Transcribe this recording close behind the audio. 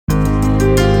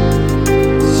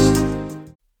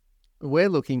we're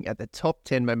looking at the top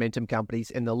 10 momentum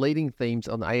companies and the leading themes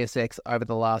on the ASX over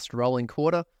the last rolling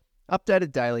quarter,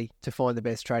 updated daily to find the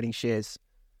best trading shares.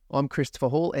 I'm Christopher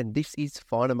Hall, and this is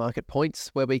Finer Market Points,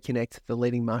 where we connect the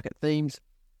leading market themes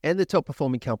and the top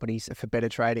performing companies for better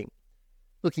trading.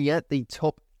 Looking at the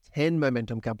top 10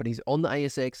 momentum companies on the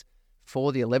ASX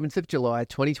for the 11th of July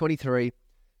 2023,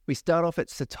 we start off at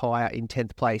Cettire in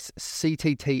 10th place.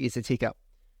 CTT is the ticker.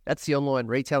 That's the online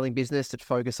retailing business that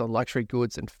focus on luxury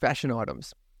goods and fashion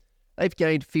items. They've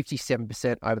gained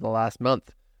 57% over the last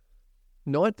month.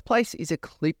 9th place is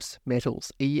Eclipse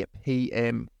Metals,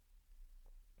 EPM.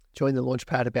 Joined the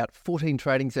launchpad about 14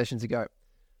 trading sessions ago.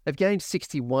 They've gained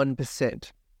 61%. And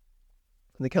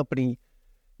the company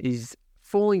is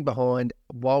falling behind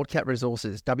Wildcat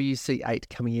Resources, WC8,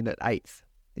 coming in at 8th.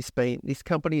 This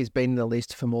company has been in the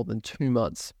list for more than 2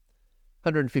 months.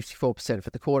 154%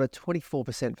 for the quarter,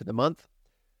 24% for the month.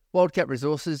 Wildcat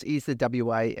Resources is the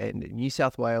WA and New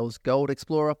South Wales gold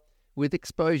explorer with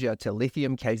exposure to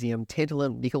lithium, caesium,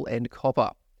 tantalum, nickel and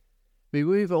copper. We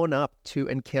move on up to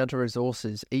Encounter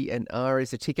Resources. ENR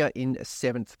is a ticker in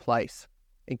 7th place.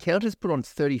 Encounter's put on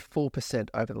 34%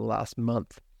 over the last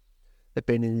month. They've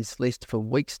been in this list for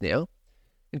weeks now.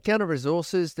 Encounter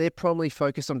Resources, they're primarily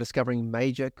focused on discovering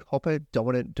major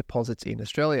copper-dominant deposits in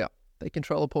Australia. They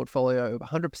control a portfolio of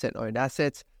 100% owned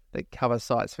assets that cover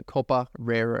sites for copper,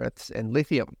 rare earths, and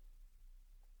lithium.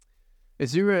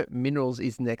 Azura Minerals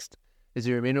is next.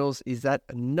 Azura Minerals is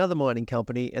another mining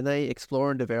company, and they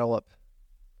explore and develop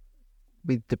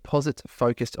with deposits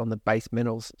focused on the base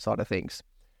metals side of things.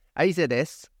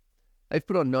 AZS, they've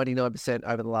put on 99%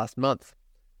 over the last month.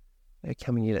 They're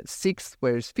coming in at 6th,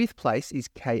 whereas 5th place is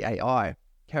KAI,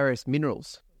 Kairos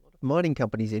Minerals. A lot of mining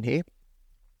companies in here.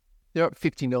 They're up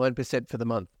 59% for the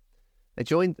month. They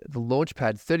joined the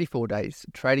launchpad 34 days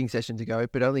trading sessions ago,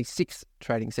 but only 6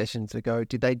 trading sessions ago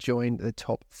did they join the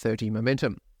top 30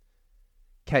 momentum.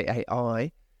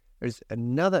 KAI is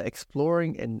another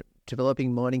exploring and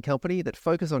developing mining company that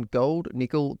focus on gold,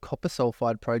 nickel, copper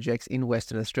sulfide projects in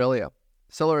Western Australia.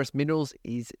 Solaris Minerals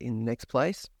is in next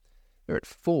place. They're at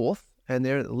 4th, and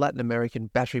they're a Latin American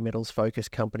battery metals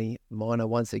focused company miner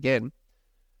once again.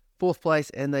 4th place,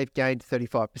 and they've gained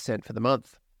 35% for the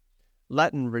month.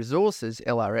 Latin Resources,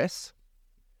 LRS,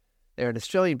 they're an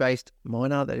Australian-based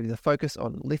miner that is a focus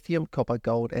on lithium, copper,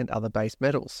 gold, and other base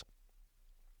metals.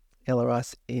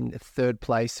 LRS in 3rd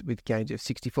place with gains of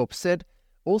 64%.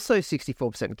 Also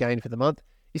 64% gain for the month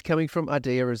is coming from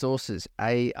Ardea Resources,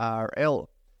 ARL.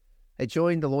 They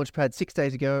joined the launchpad 6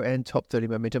 days ago and top 30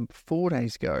 momentum 4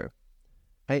 days ago.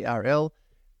 ARL,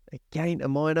 again a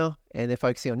miner, and they're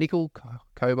focusing on nickel,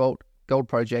 cobalt, gold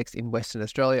projects in Western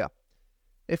Australia.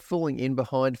 They're falling in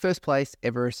behind 1st place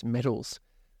Everest Metals.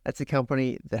 That's a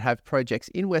company that have projects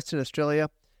in Western Australia,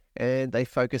 and they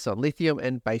focus on lithium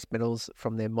and base metals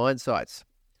from their mine sites.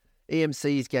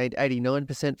 EMC has gained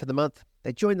 89% for the month.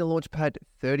 They joined the launchpad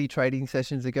 30 trading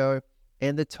sessions ago,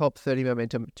 and the top 30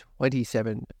 momentum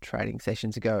 27 trading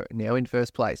sessions ago, now in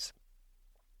 1st place.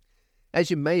 As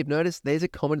you may have noticed, there's a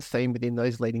common theme within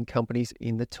those leading companies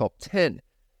in the top 10.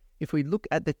 If we look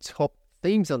at the top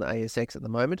themes on the ASX at the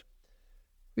moment,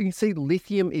 we can see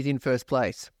lithium is in 1st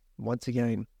place. Once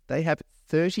again, they have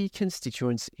 30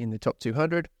 constituents in the top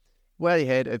 200, way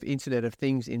ahead of Internet of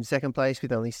Things in 2nd place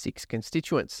with only 6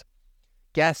 constituents.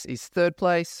 Gas is 3rd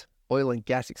place. Oil and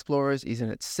gas explorers is in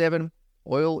at 7.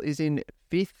 Oil is in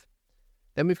 5th.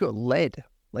 Then we've got lead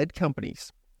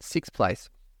companies, 6th place.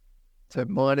 So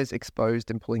miners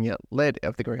exposed and pulling out lead out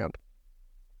of the ground.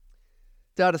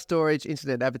 Data storage,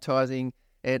 internet advertising,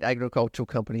 and agricultural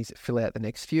companies fill out the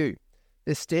next few.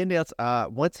 The standouts are,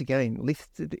 once again,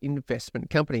 listed investment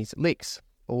companies, LICs,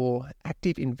 or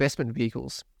active investment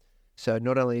vehicles. So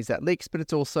not only is that LICs, but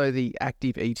it's also the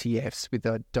active ETFs with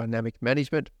a dynamic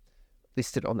management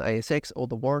listed on the ASX or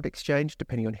the warrant exchange,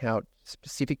 depending on how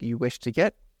specific you wish to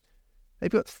get. They've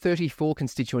got 34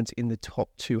 constituents in the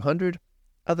top 200.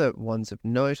 Other ones of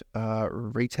note are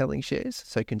retailing shares,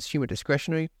 so consumer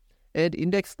discretionary, and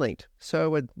index linked.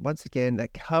 So once again,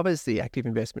 that covers the active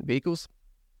investment vehicles,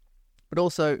 but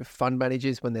also fund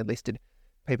managers when they're listed.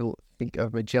 People think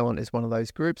of Magellan as one of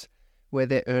those groups where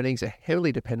their earnings are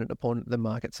heavily dependent upon the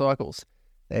market cycles.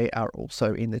 They are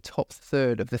also in the top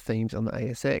 1/3 of the themes on the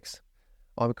ASX.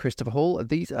 I'm Christopher Hall.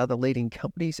 These are the leading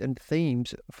companies and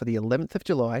themes for the 11th of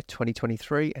July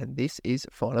 2023, and this is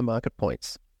Finer Market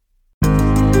Points.